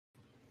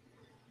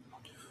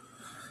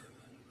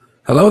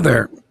Hello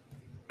there.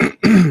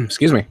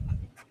 Excuse me.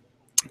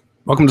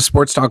 Welcome to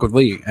Sports Talk with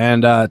Lee.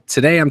 And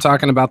today I'm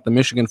talking about the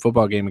Michigan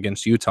football game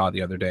against Utah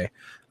the other day.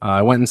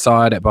 I went and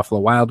saw it at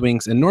Buffalo Wild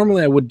Wings. And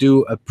normally I would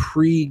do a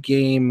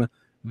pre-game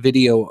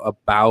video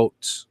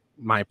about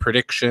my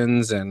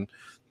predictions and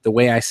the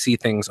way I see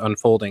things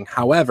unfolding.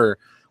 However,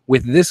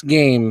 with this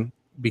game,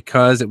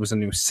 because it was a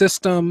new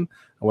system,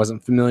 I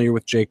wasn't familiar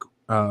with Jake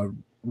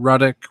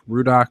Rudock.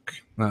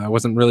 I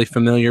wasn't really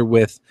familiar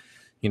with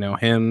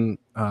him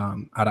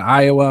out of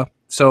Iowa.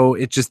 So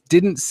it just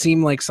didn't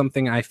seem like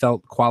something I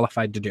felt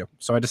qualified to do.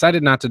 So I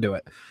decided not to do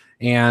it.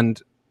 And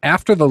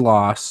after the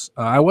loss,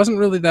 I wasn't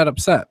really that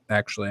upset,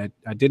 actually.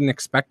 I didn't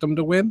expect them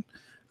to win.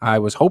 I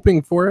was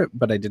hoping for it,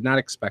 but I did not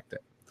expect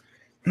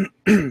it.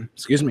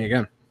 Excuse me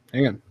again.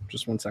 Hang on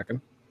just 1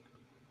 second.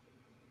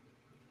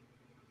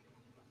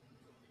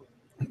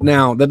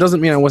 Now, that doesn't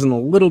mean I wasn't a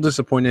little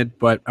disappointed,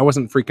 but I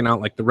wasn't freaking out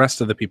like the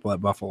rest of the people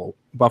at Buffalo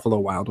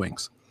Wild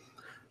Wings.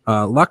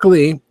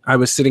 Luckily, I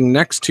was sitting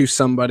next to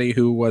somebody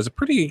who was a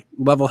pretty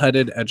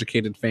level-headed,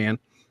 educated fan.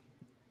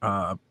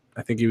 I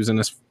think he was in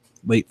his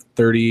late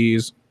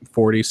 30s,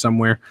 40s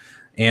somewhere.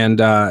 And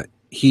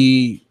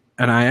he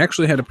and I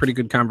actually had a pretty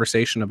good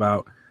conversation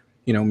about,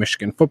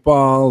 Michigan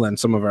football and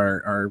some of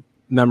our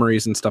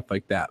memories and stuff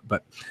like that.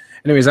 But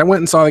anyways, I went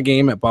and saw the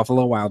game at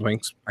Buffalo Wild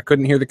Wings. I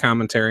couldn't hear the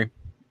commentary,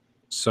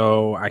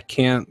 so I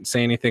can't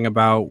say anything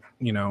about,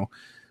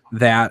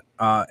 that.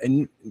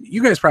 And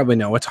you guys probably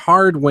know it's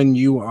hard when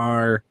you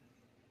are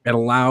at a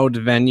loud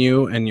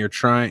venue and it's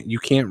hard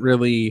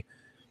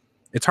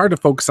to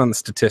focus on the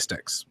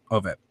statistics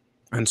of it.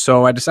 And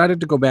so I decided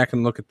to go back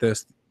and look at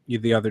this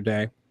the other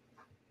day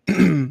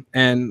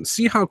and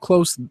see how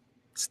close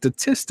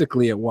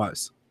statistically it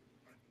was.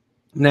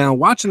 Now,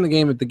 watching the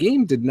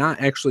game did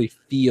not actually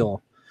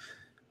feel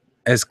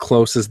as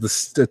close as the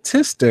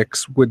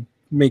statistics would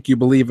make you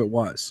believe it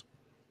was.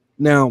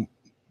 Now,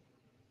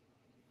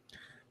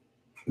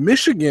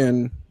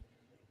 Michigan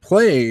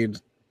played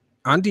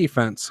on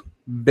defense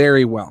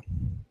very well.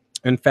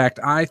 In fact,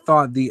 I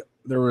thought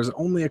there was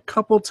only a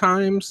couple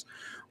times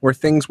where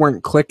things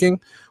weren't clicking.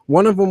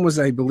 One of them was,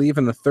 I believe,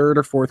 in the third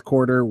or fourth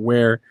quarter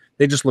where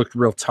they just looked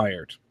real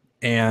tired.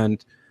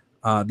 And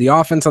the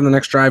offense on the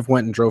next drive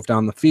went and drove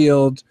down the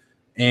field.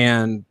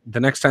 And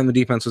the next time the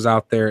defense was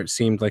out there, it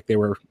seemed like they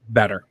were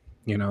better.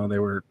 They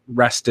were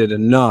rested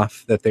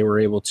enough that they were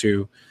able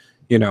to,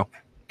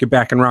 get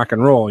back and rock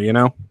and roll,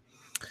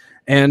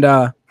 And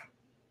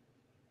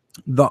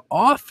the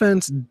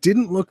offense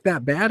didn't look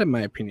that bad, in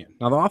my opinion.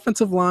 Now, the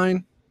offensive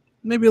line,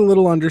 maybe a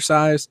little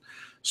undersized,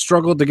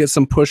 struggled to get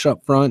some push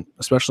up front,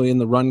 especially in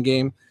the run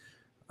game.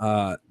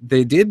 There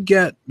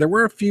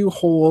were a few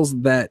holes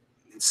that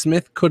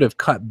Smith could have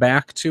cut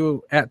back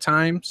to at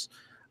times.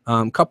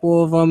 A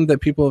couple of them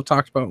that people have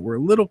talked about were a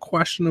little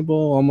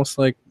questionable, almost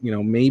like,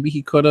 maybe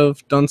he could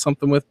have done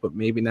something with, but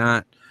maybe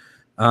not.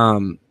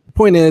 The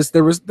point is,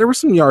 there was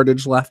some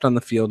yardage left on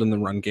the field in the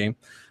run game.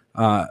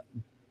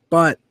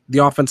 But the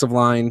offensive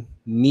line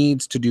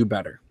needs to do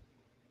better.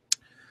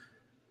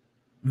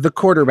 The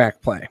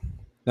quarterback play.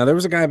 Now, there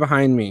was a guy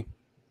behind me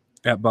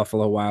at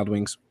Buffalo Wild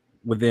Wings.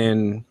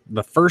 Within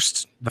the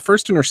first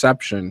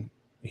interception,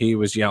 he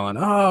was yelling,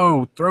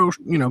 "Oh,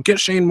 get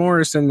Shane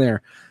Morris in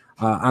there."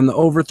 On the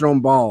overthrown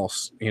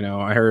balls,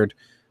 I heard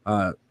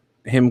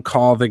him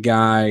call the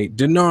guy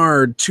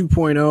Denard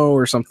 2.0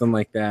 or something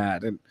like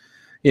that. And,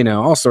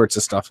 all sorts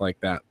of stuff like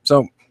that.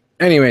 So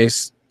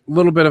anyways, a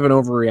little bit of an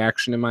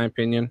overreaction, in my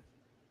opinion.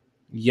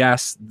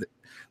 Yes,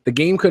 the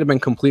game could have been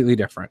completely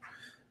different.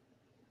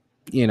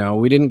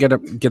 We didn't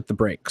get the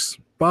breaks,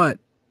 but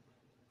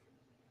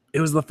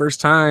it was the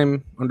first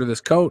time under this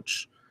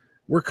coach.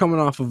 We're coming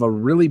off of a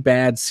really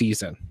bad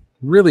season,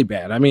 really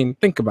bad. I mean,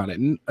 think about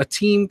it. A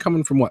team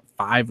coming from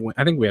 5 wins?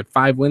 I think we had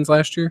 5 wins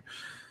last year.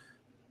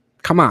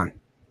 Come on,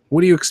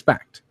 what do you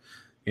expect?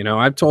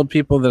 I've told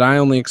people that I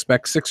only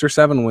expect 6 or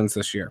 7 wins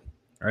this year.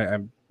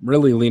 I'm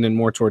really leaning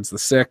more towards the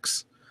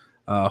 6.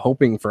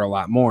 Hoping for a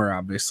lot more,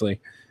 obviously.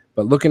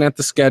 But looking at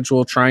the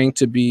schedule, trying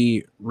to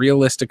be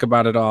realistic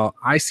about it all,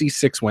 I see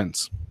 6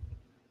 wins.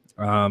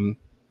 And,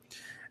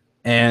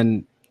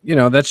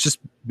 that's just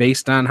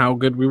based on how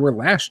good we were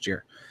last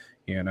year,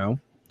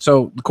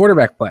 So the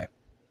quarterback play.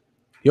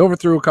 He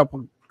overthrew a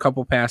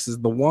couple passes.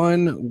 The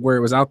one where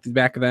it was out the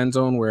back of the end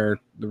zone where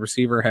the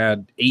receiver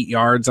had 8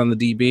 yards on the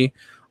DB,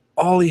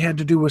 all he had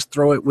to do was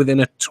throw it within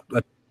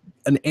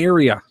an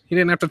area. He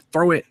didn't have to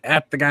throw it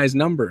at the guy's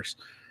numbers.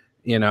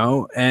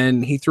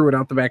 And he threw it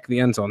out the back of the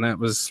end zone. That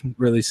was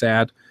really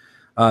sad.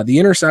 The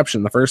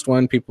interception, the first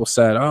one, people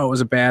said, oh, it was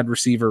a bad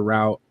receiver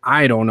route.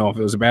 I don't know if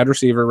it was a bad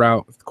receiver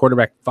route, if the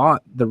quarterback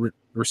thought the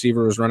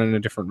receiver was running a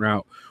different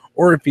route,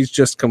 or if he's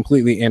just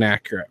completely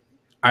inaccurate.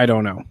 I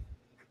don't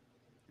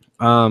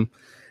know.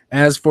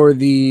 As for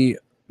the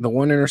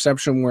one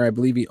interception where I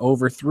believe he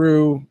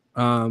overthrew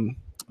the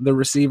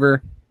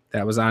receiver,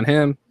 that was on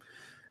him.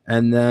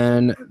 And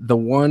then the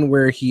one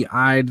where he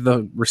eyed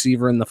the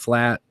receiver in the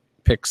flat,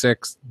 pick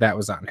 6, that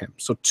was on him.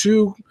 So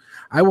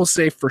I will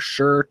say for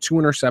sure 2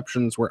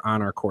 interceptions were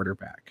on our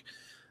quarterback.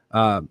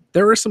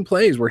 There were some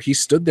plays where he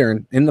stood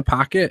there in the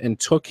pocket and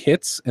took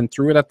hits and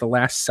threw it at the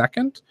last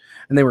second,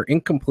 and they were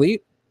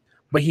incomplete,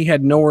 but he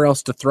had nowhere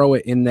else to throw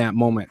it in that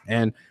moment.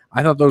 And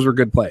I thought those were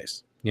good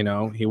plays.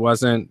 He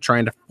wasn't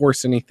trying to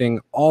force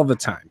anything all the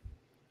time,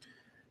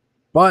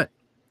 but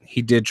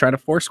he did try to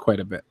force quite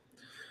a bit.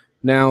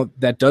 Now,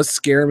 that does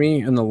scare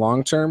me in the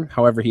long term.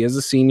 However, he is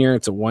a senior.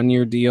 It's a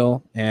 1-year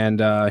deal, and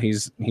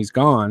he's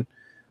gone.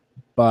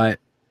 But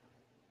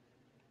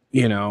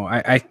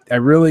I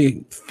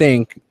really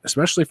think,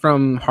 especially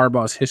from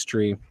Harbaugh's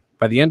history,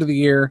 by the end of the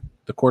year,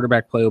 the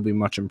quarterback play will be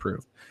much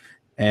improved.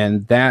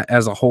 And that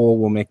as a whole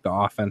will make the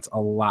offense a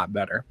lot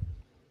better.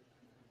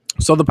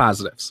 So the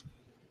positives.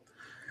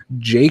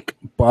 Jake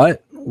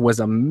Butt was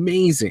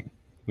amazing.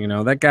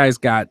 That guy's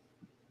got,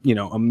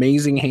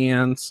 amazing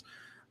hands.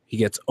 He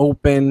gets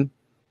open.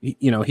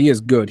 He is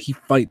good. He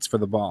fights for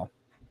the ball.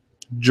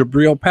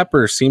 Jabril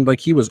Peppers seemed like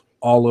he was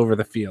all over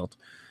the field.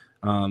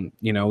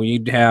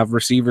 You'd have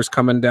receivers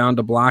coming down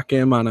to block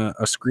him on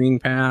a screen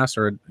pass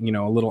or,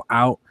 a little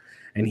out,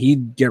 and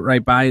he'd get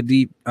right by a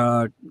deep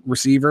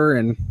receiver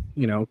and,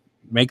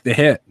 make the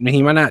hit. I mean,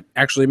 he might not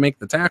actually make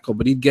the tackle,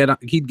 but he'd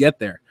get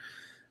there,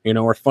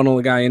 or funnel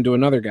a guy into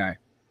another guy.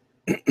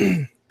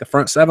 The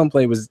front seven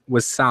play was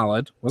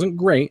solid. Wasn't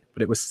great,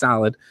 but it was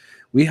solid.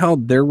 We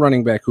held their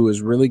running back, who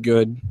was really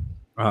good,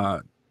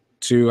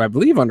 to, I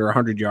believe, under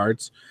 100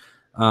 yards.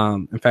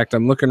 In fact,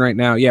 I'm looking right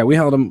now. Yeah, we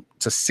held him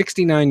to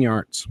 69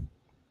 yards.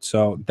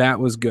 So that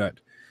was good.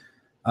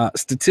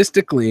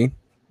 Statistically,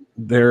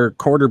 their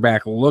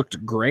quarterback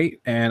looked great,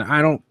 and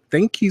I don't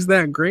think he's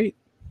that great.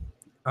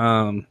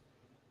 But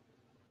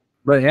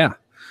yeah.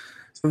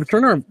 So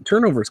the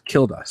turnovers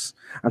killed us.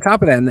 On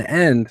top of that, in the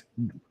end,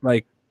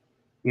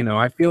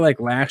 I feel like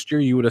last year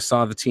you would have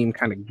saw the team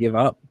kind of give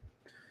up.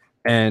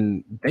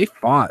 And they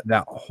fought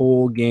that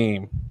whole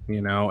game,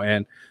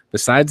 and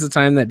besides the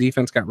time that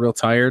defense got real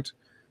tired,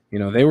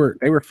 they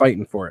were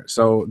fighting for it.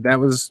 So that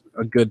was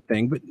a good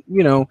thing. But,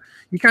 you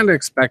kind of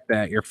expect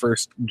that your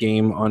first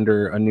game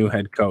under a new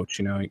head coach,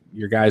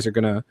 your guys are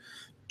going to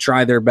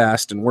try their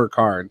best and work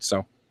hard.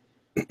 So,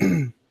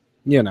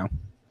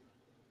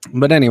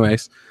 But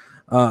anyways,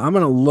 I'm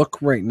going to look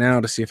right now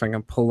to see if I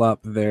can pull up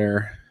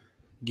their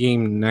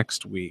game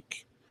next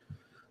week.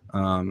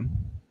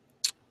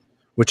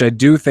 Which I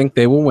do think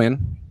they will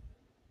win.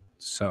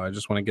 So I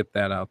just want to get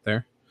that out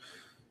there.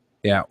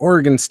 Yeah,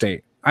 Oregon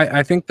State.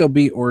 I think they'll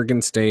beat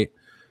Oregon State.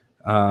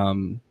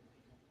 We'll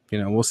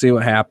see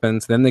what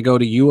happens. Then they go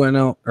to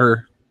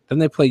then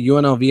they play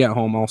UNLV at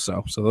home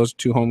also. So those are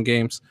 2 home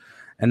games,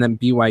 and then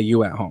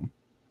BYU at home.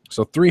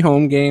 So 3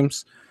 home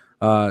games,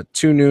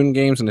 2 noon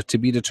games, and a to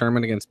be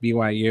determined against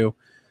BYU.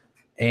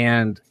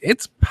 And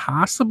it's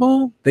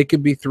possible they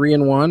could be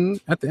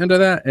 3-1 at the end of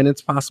that, and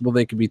it's possible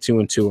they could be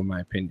 2-2 in my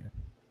opinion.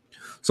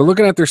 So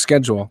looking at their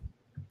schedule,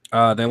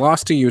 they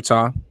lost to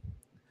Utah.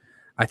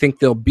 I think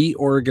they'll beat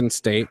Oregon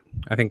State.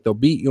 I think they'll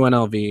beat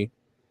UNLV.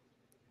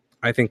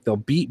 I think they'll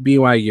beat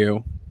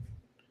BYU.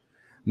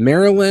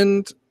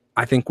 Maryland,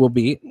 I think will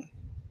beat.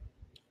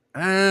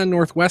 And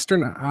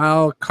Northwestern,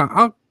 I'll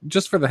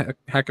just for the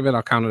heck of it,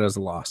 I'll count it as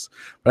a loss.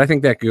 But I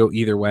think that could go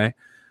either way.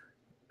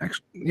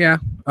 Actually, yeah.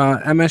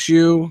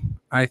 MSU,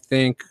 I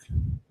think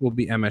will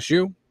be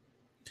MSU.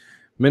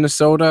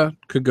 Minnesota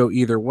could go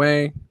either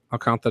way. I'll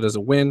count that as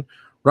a win.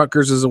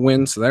 Rutgers is a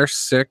win, so they're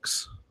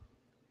 6.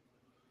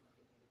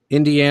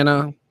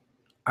 Indiana,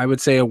 I would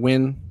say a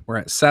win. We're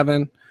at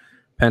 7.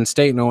 Penn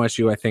State and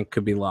OSU, I think,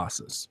 could be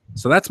losses.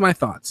 So that's my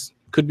thoughts.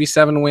 Could be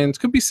 7 wins,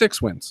 could be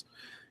 6 wins.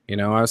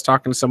 I was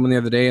talking to someone the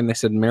other day, and they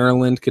said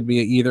Maryland could be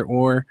a either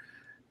or.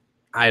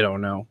 I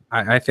don't know.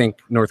 I think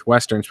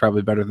Northwestern's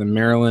probably better than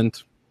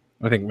Maryland.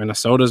 I think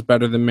Minnesota's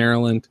better than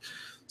Maryland.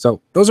 So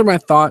those are my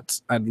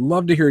thoughts. I'd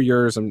love to hear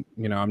yours. I'm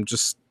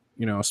just,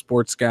 a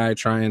sports guy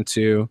trying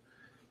to,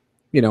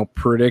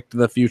 predict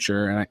the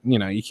future. And,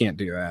 you can't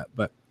do that.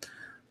 But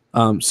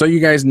so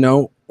you guys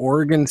know,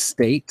 Oregon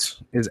State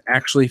is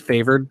actually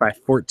favored by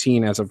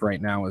 14 as of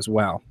right now as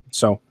well.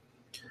 So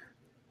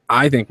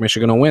I think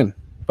Michigan will win.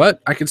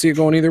 But I can see it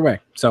going either way.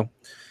 So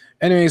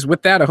anyways,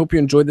 with that, I hope you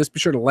enjoyed this. Be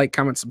sure to like,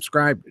 comment,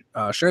 subscribe.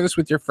 Share this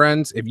with your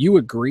friends. If you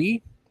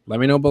agree, let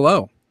me know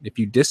below. If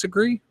you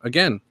disagree,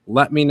 again,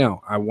 let me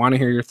know. I want to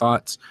hear your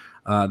thoughts.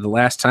 The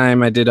last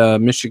time I did a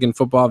Michigan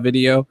football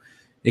video,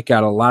 it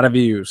got a lot of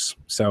views.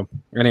 So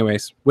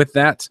anyways, with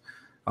that,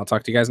 I'll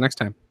talk to you guys next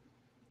time.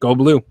 Go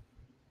Blue.